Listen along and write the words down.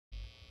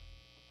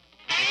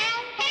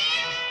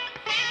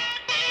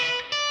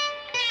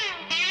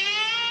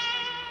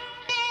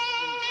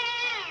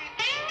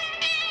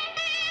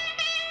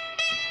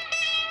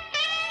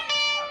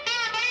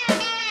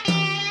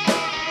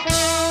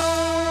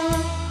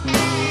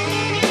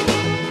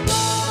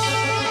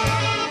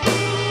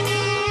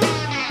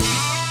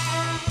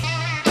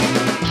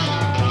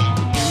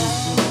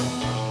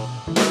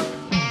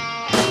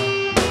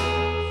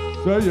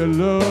you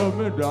love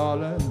me,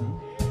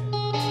 darling?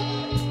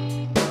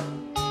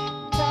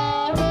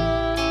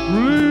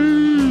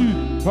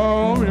 Please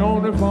call me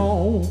on the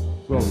phone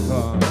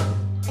sometime.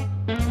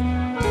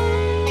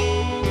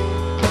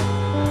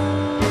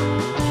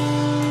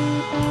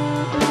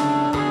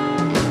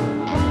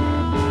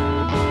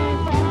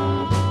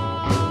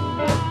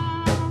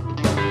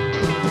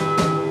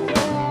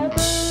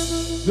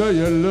 Do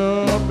you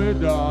love me,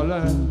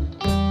 darling?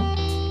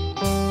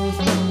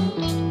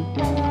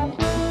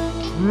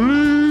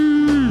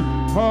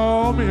 Please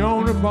call me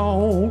on the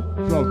phone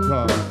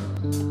sometime.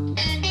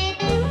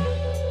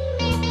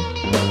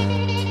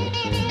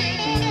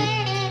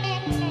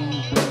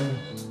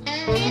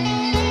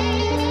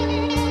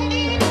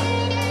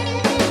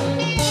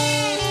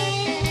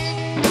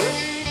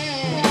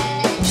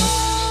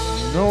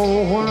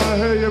 Know when I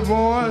hear your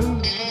voice,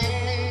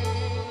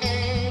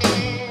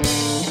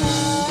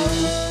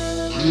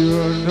 you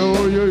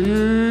know you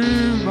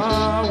use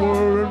my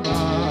word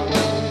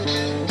mind.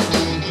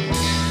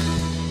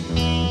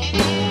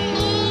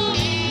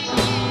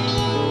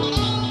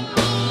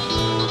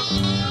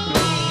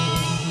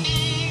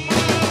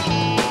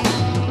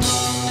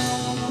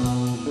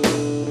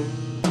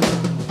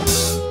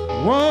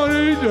 One of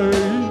these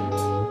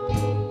days,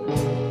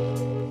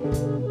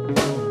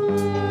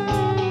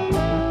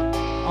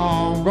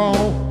 I'm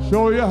gonna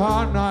show you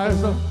how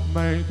nice a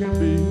man can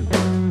be.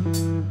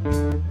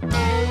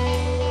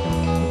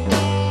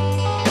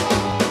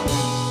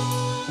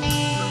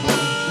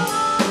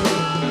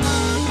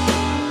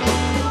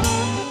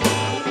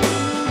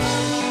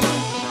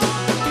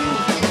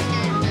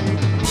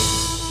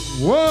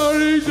 One of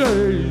these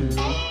days,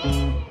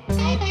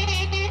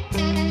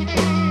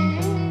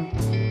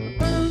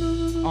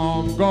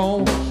 I'm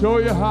gonna show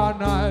you how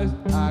nice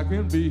I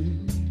can be.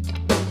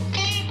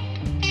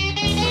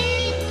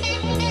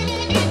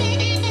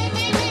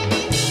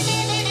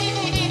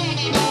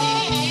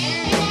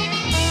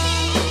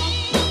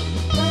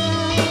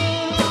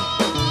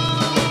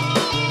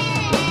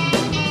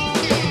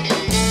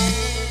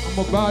 I'm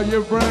gonna buy you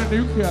a brand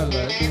new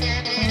Cadillac.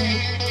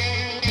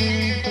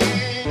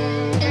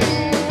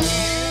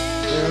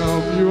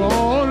 You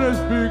always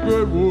speak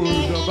good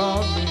words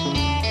about me.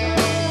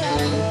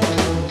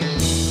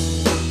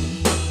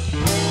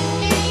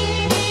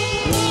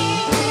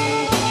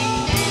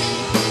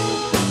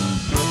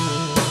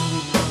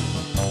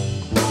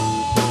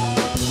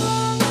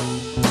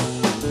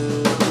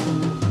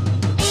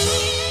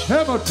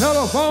 Have a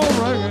telephone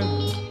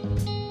ringing.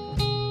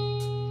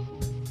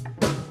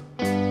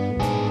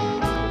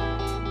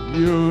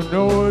 You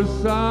know it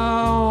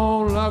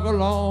sounds like a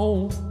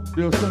long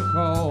distance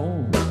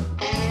call.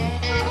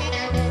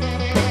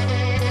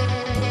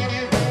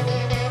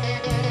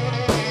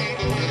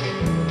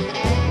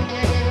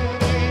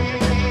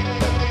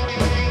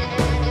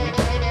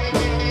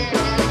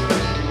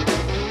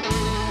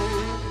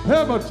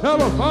 Have a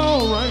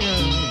telephone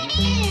ringing.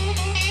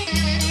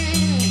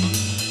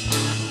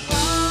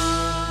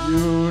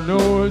 You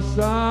know it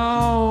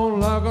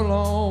sounds like a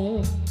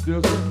long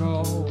distance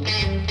call.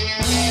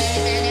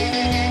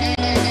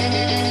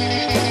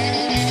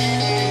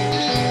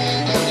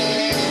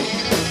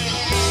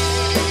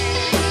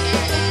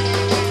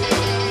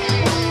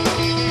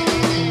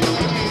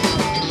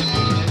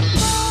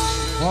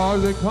 While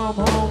they come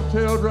home,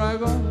 tail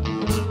dragger.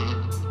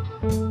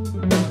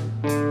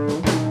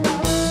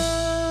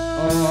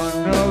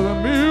 Another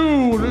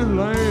mule is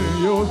laying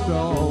in your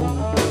stall.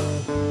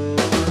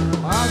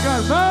 I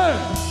got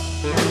mad.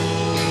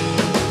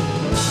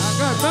 I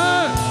got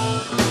mad.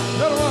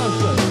 Tell her what I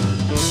say.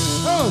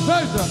 Tell her,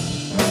 say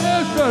something.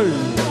 Yes,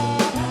 sir.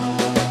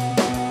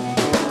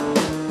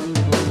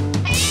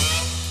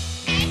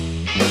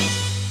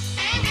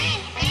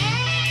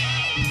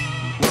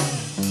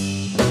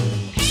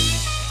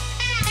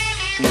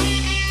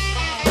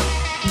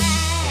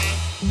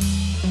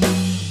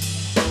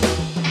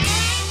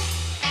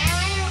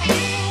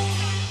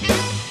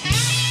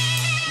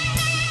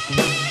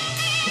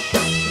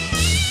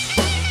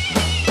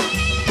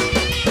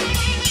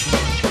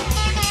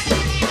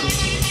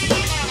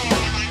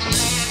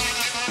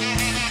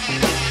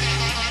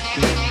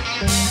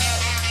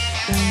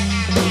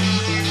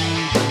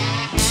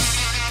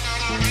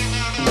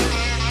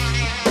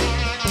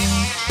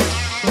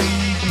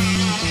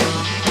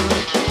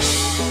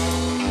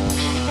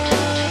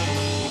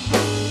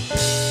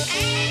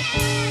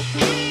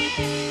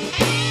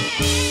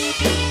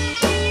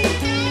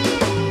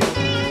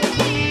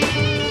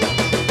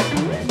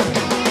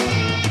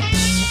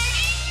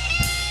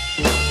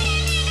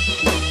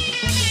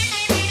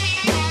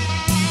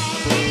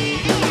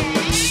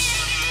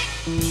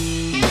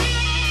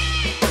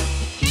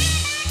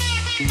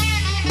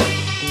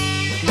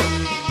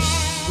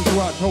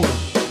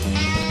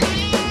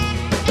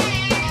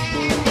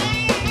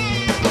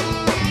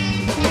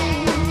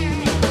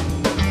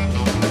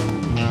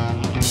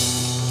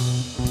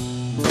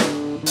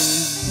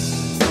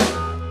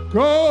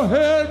 Go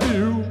ahead,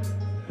 you.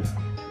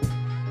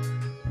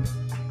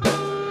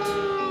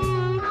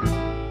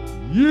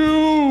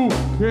 You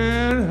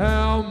can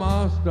have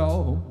my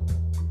stall.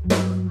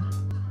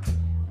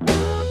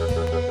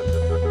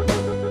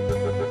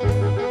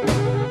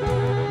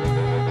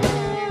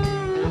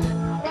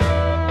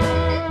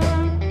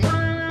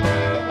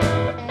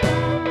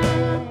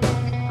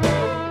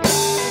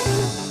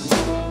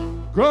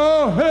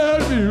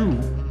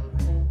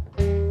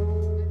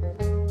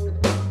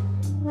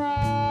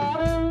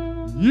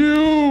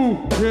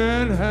 You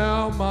can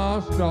have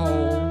my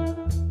stone.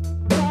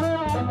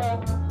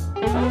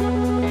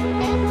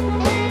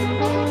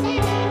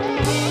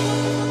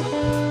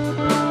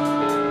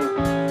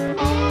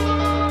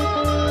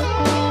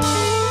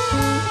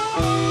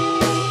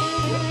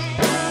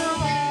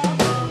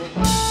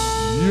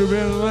 You've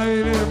been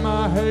laying in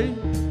my hay,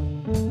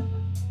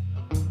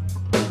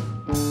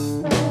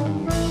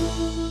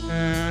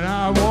 and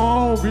I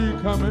won't be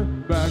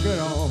coming back at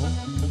all.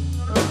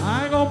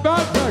 I ain't gonna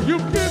bounce back. You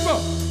keep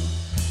up.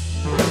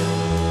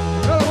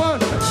 Another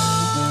one.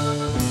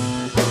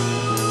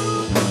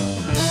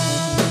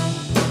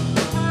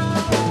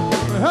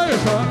 Hey,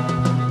 son.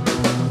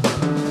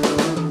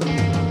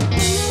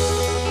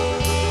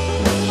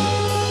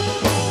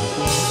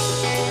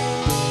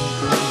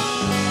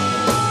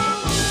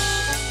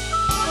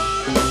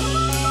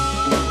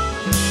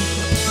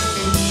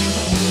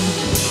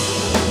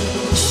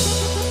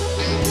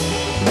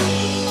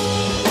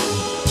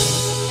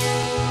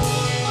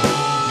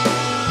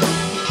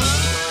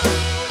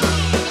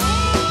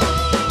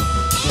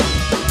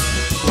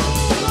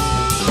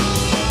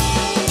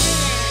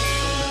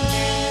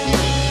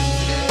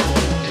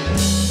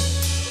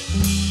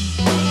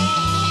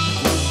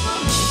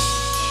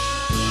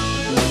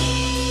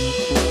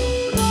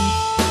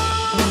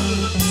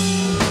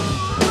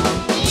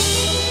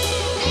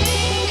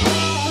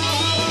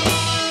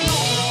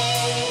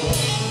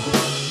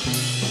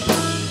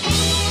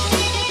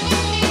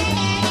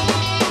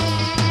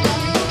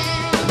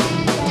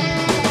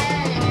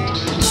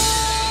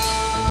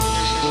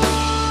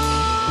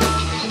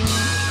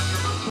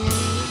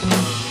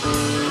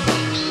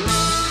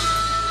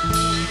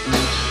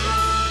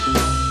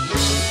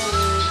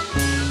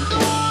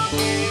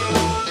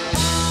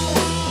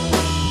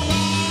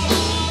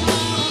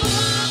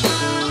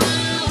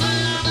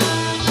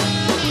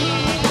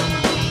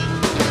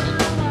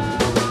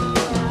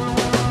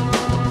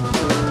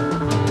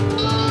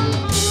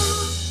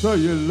 So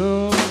you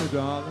love me,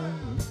 darling.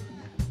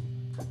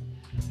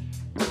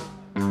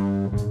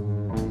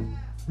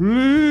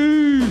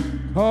 Please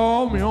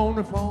call me on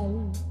the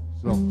phone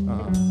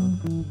sometime.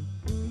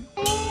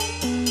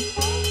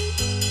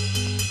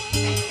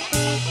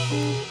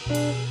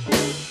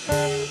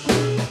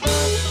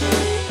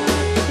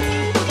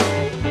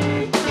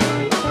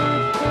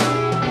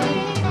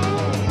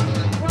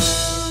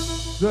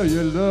 So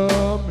you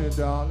love me,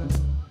 darling.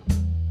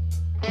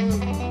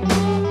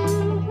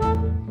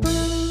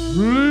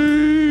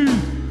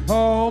 Please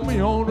call me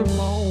on the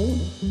phone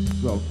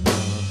sometime.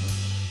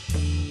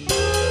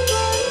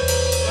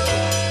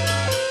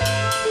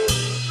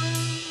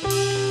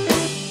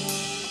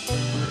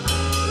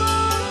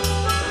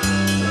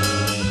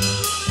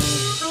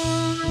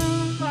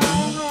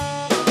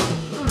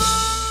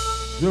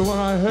 So when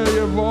I hear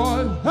your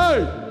voice,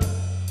 hey,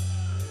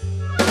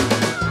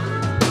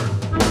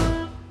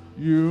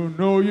 you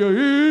know you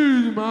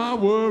ease my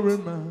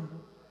worried mind,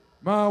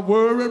 my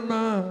worried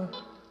mind.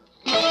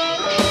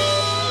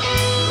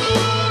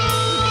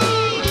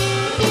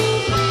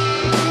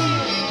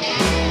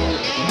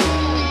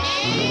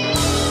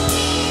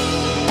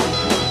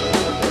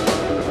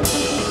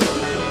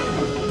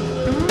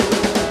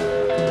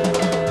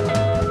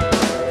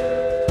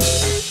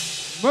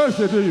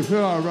 Mercy, do you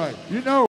feel all right? You know.